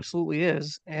 it absolutely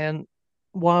is. And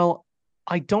while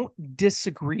I don't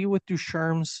disagree with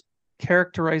Ducharme's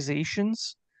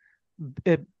characterizations,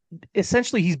 it,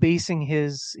 essentially he's basing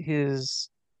his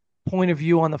point of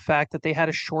view on the fact that they had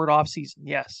a short off season.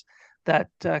 Yes, that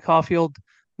Caulfield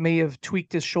may have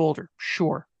tweaked his shoulder,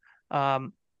 sure,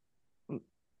 um,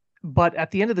 but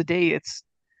at the end of the day, it's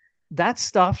that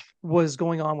stuff was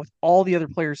going on with all the other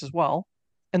players as well,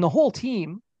 and the whole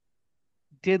team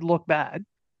did look bad.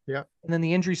 Yeah, And then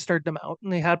the injuries started them out,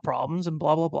 and they had problems and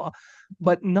blah blah blah.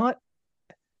 But not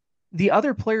the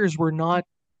other players were not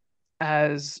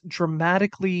as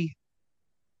dramatically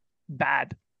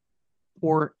bad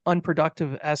or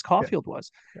unproductive as yeah, Caulfield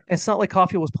was. yeah. And it's not like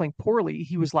Caulfield was playing poorly.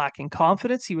 He was lacking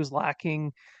confidence. He was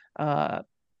lacking uh,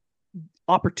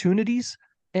 opportunities.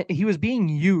 And he was being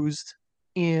used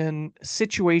in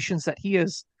situations that he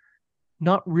is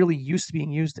not really used to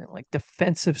being used in, like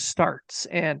defensive starts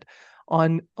and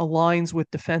on lines with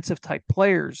defensive type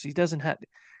players. He doesn't have.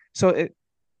 So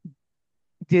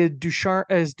did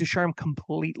Ducharme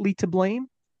completely to blame?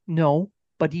 No,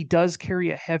 but he does carry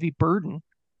a heavy burden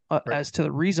Right, as to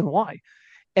the reason why.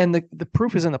 And the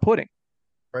proof is in the pudding.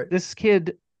 right. This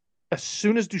kid, as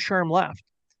soon as Ducharme left,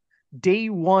 day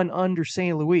one under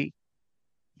St. Louis,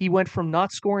 he went from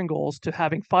not scoring goals to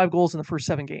having 5 goals in the first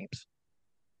 7 games.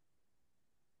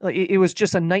 Like it was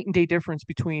just a night and day difference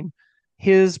between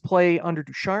his play under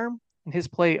Ducharme and his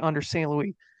play under St.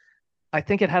 Louis. I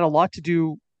think it had a lot to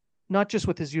do not just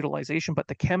with his utilization, but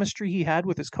the chemistry he had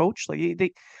with his coach. Like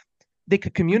they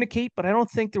could communicate, but I don't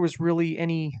think there was really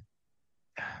any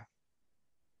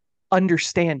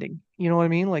understanding. You know what I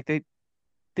mean? Like they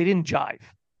didn't jive.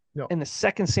 No, And the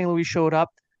second St. Louis showed up,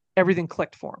 everything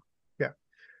clicked for him. yeah.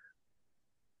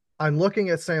 I'm looking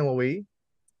at St. Louis,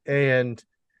 and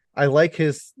I like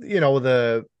his,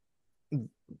 the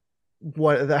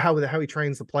how he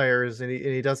trains the players, and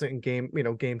he does it in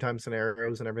game time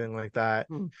scenarios and everything like that,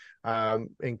 Hmm.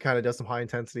 and kind of does some high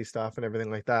intensity stuff and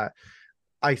everything like that.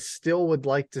 I still would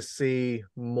like to see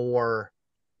more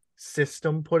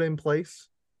system put in place,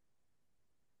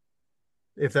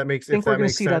 I if think we're that going to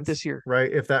makes see that sense, this year.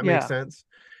 right? If that makes Yeah. sense.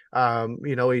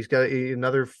 He's got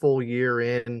another full year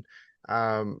in.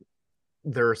 Um,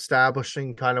 they're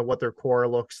establishing kind of what their core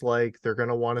looks like. They're going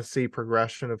to want to see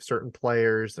progression of certain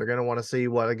players. They're going to want to see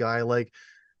what a guy like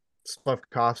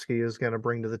Slavkovsky is going to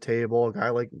bring to the table. A guy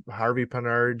like Harvey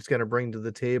Pinard is going to bring to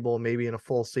the table, maybe in a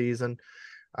full season.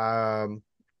 Um,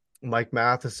 Mike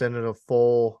Matheson in a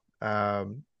full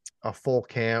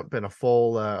camp and a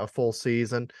full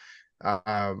season.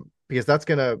 Because that's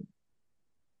gonna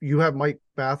you have Mike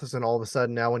Matheson all of a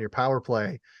sudden now on your power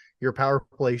play. Your power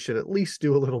play should at least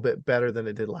do a little bit better than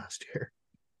it did last year.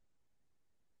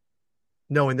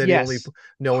 Knowing that he only Yes.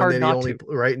 knowing Hard that he not only to.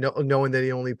 right no, knowing that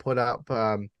he only put up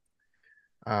knowing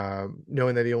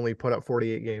that he only put up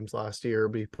 48 games last year,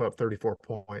 but he put up 34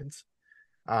 points.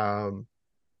 Um,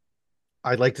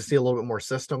 I'd like to see a little bit more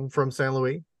system from San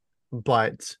Luis,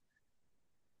 but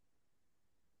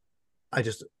I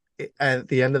just at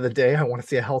the end of the day, I want to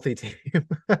see a healthy team.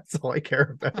 That's all I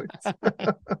care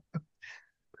about.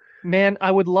 Man, I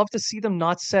would love to see them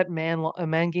not set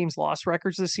man games loss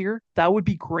records this year. That would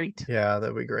be great. Yeah,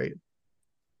 that'd be great.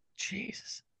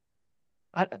 Jesus.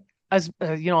 I, as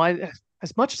I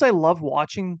as much as I love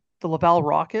watching the Laval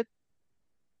Rocket,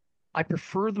 I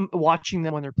prefer them watching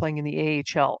them when they're playing in the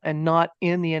AHL and not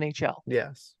in the NHL,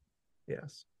 Yes,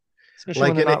 yes. especially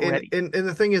when Like they're and not and ready. and, and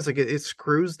the thing is, like it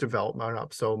screws development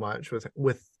up so much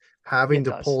with having It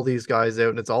to does. pull these guys out,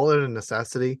 and it's all out of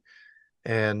necessity.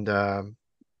 And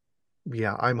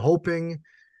yeah, I'm hoping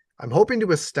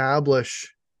to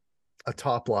establish a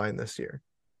top line this year.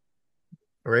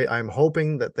 All right, I'm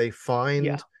hoping that they Yeah.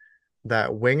 find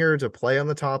that winger to play on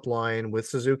the top line with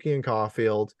Suzuki and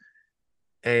Caulfield.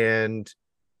 And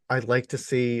I'd like to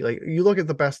see, like, you look at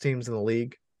the best teams in the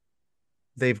league,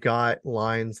 they've got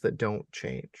lines that don't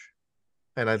change.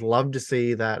 And I'd love to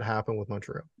see that happen with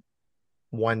Montreal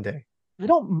one day. I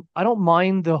don't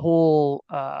mind the whole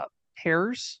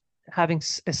pairs having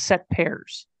set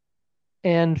pairs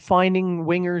and finding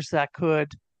wingers that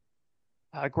could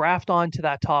graft onto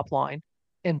that top line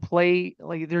and play.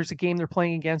 Like there's a game they're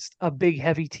playing against a big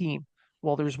heavy team.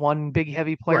 Well, there's one big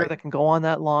heavy player Right. that can go on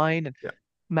that line and Yeah.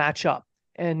 match up.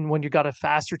 And when you got a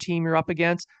faster team you're up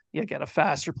against, you get a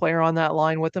faster player on that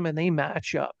line with them and they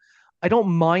match up. I don't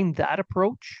mind that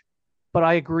approach, but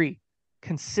I agree.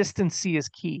 Consistency is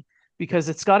key because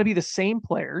it's got to be the same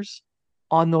players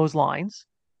on those lines.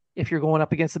 If you're going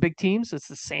up against the big teams, it's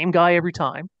the same guy every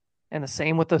time, and the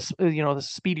same with the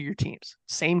speed of your teams.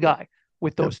 Same Yep. guy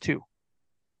with Yep. those two.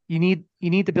 you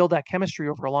need to build that chemistry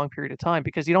over a long period of time,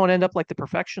 because you don't end up like the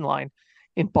perfection line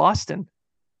in Boston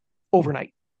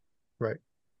overnight. Right.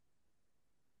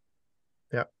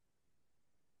 Yeah.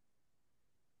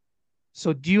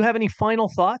 So do you have any final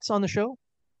thoughts on the show?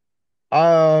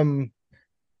 On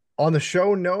the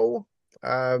show, no.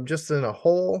 Just in a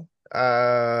whole.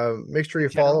 Make sure you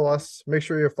General. follow us. Make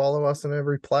sure you follow us on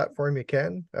every platform you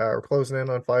can. We're closing in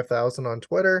on 5,000 on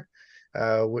Twitter,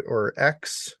 or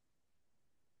X,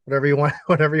 whatever you want,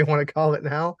 whatever you want to call it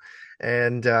now.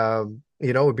 And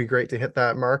it'd be great to hit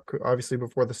that mark, obviously,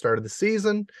 before the start of the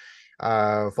season.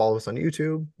 Follow us on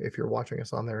YouTube if you're watching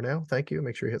us on there now. Thank you.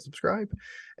 Make sure you hit subscribe.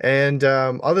 And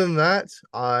other than that,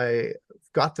 I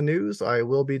got the news. I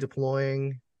will be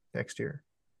deploying next year.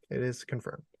 It is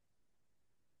confirmed.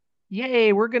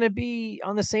 Yay, we're going to be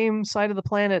on the same side of the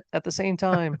planet at the same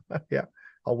time. Yeah,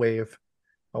 I'll wave.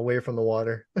 I'll wave from the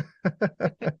water.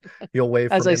 You'll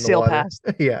wave as from I in the sail water. past.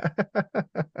 Yeah.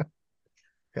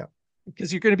 Yeah.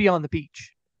 Because you're going to be on the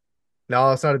beach.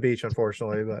 No, it's not a beach,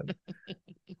 unfortunately, but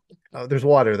there's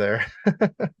water there.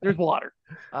 There's water.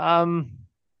 Well,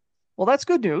 that's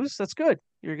good news. That's good.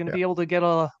 You're going to Yeah. be able to get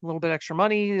a little bit extra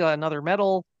money, another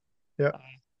medal. Yeah.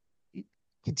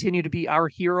 Continue to be our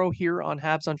hero here on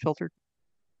Habs Unfiltered.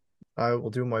 I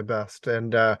will do my best,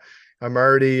 and I'm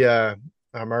already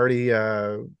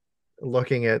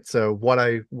looking at what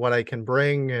I can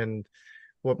bring, and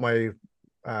what my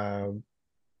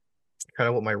kind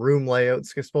of what my room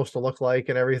layout's supposed to look like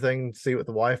and everything. See what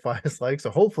the Wi-Fi is like. So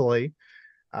hopefully,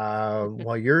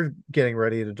 while you're getting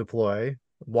ready to deploy,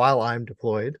 while I'm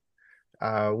deployed,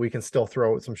 we can still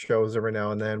throw out some shows every now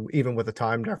and then, even with a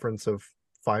time difference of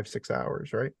 5-6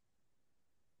 hours, right?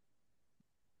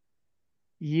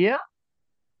 Yeah.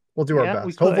 We'll do our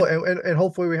best. Hopefully, and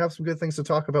hopefully we have some good things to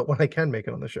talk about when I can make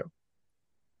it on the show.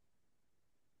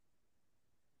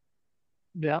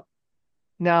 Yeah.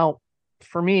 Now,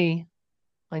 for me,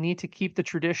 I need to keep the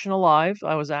tradition alive.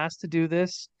 I was asked to do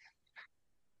this,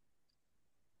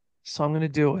 so I'm going to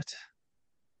do it.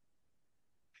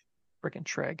 Frickin'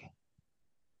 Treg.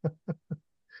 You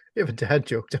have a dad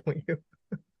joke, don't you?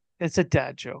 It's a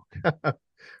dad joke.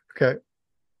 Okay.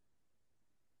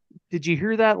 Did you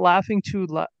hear that laughing too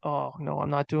loud? Oh, no, I'm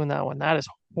not doing that one. That is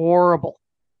horrible.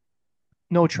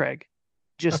 No, Treg.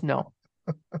 Just no.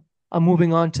 I'm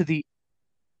moving on to the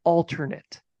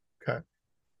alternate. Okay.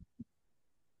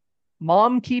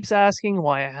 Mom keeps asking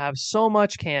why I have so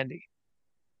much candy.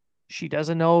 She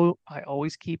doesn't know I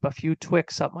always keep a few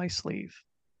Twix up my sleeve.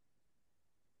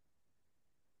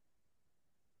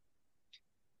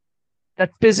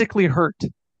 That physically hurt.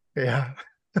 Yeah.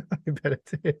 I bet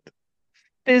it did.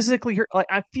 Physically hurt. Like,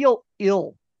 I feel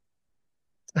ill.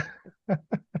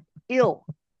 Ill.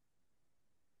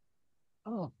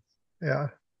 Oh. Yeah.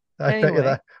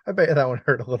 Anyway, I bet you that one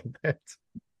hurt a little bit.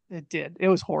 It did. It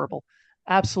was horrible.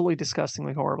 Absolutely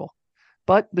disgustingly horrible.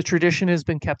 But the tradition has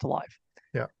been kept alive.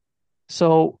 Yeah.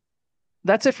 So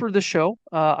that's it for the show.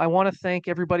 I want to thank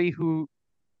everybody who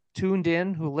tuned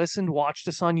in, who listened, watched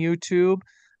us on YouTube.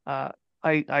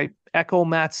 I echo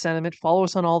Matt's sentiment. Follow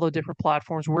us on all the different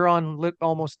platforms. We're on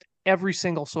almost every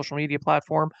single social media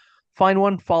platform. Find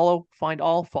one, follow. Find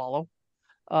all, follow.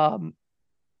 And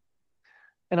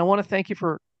I want to thank you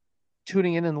for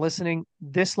tuning in and listening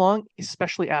this long,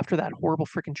 especially after that horrible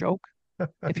freaking joke.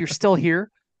 If you're still here,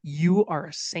 you are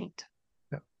a saint.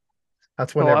 Yeah.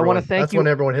 That's when when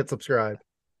everyone hits subscribe.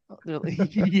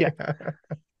 Yeah.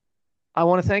 I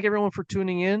want to thank everyone for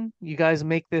tuning in. You guys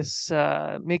make this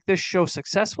show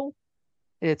successful.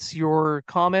 It's your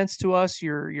comments to us,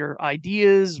 your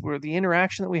ideas, where the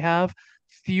interaction that we have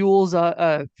fuels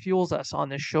us on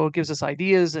this show. It gives us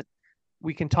ideas that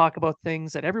we can talk about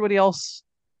things that everybody else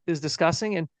is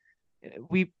discussing, and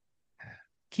we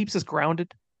keeps us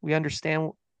grounded. We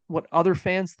understand what other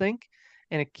fans think,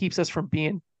 and it keeps us from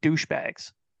being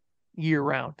douchebags year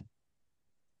round.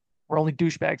 We're only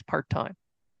douchebags part-time.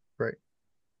 Right.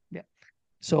 Yeah.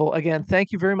 So again,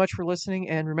 thank you very much for listening.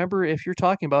 And remember, if you're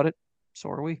talking about it,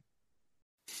 so are we.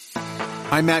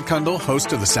 I'm Matt Kundle,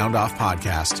 host of the Sound Off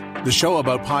Podcast, the show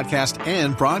about podcast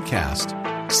and broadcast.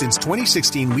 Since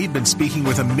 2016, we've been speaking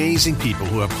with amazing people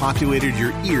who have populated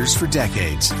your ears for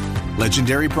decades.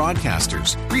 Legendary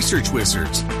broadcasters, research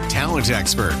wizards, talent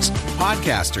experts,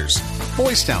 podcasters,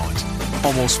 voice talent.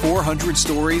 Almost 400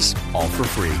 stories, all for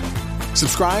free.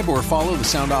 Subscribe or follow the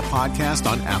Sound Off Podcast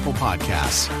on Apple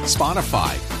Podcasts,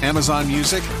 Spotify, Amazon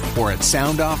Music, or at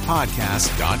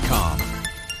soundoffpodcast.com.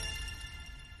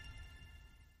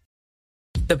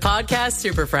 The Podcast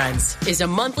Super Friends is a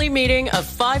monthly meeting of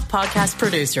 5 podcast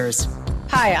producers.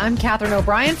 Hi, I'm Katherine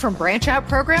O'Brien from Branch Out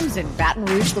Programs in Baton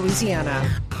Rouge,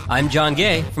 Louisiana. I'm John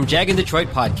Gay from Jag and Detroit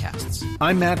Podcasts.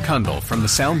 I'm Matt Kundle from the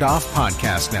Sound Off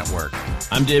Podcast Network.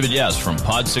 I'm David Yaz from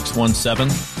Pod 617,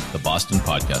 the Boston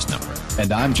Podcast Network.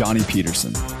 And I'm Johnny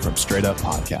Peterson from Straight Up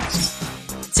Podcasts.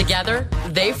 Together,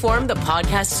 they form the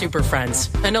Podcast Super Friends,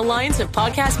 an alliance of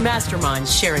podcast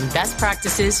masterminds sharing best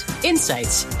practices,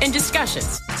 insights, and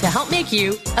discussions to help make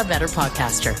you a better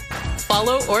podcaster.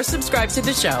 Follow or subscribe to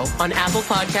the show on Apple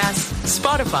Podcasts,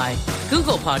 Spotify,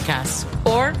 Google Podcasts,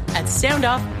 or at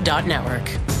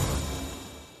soundoff.network.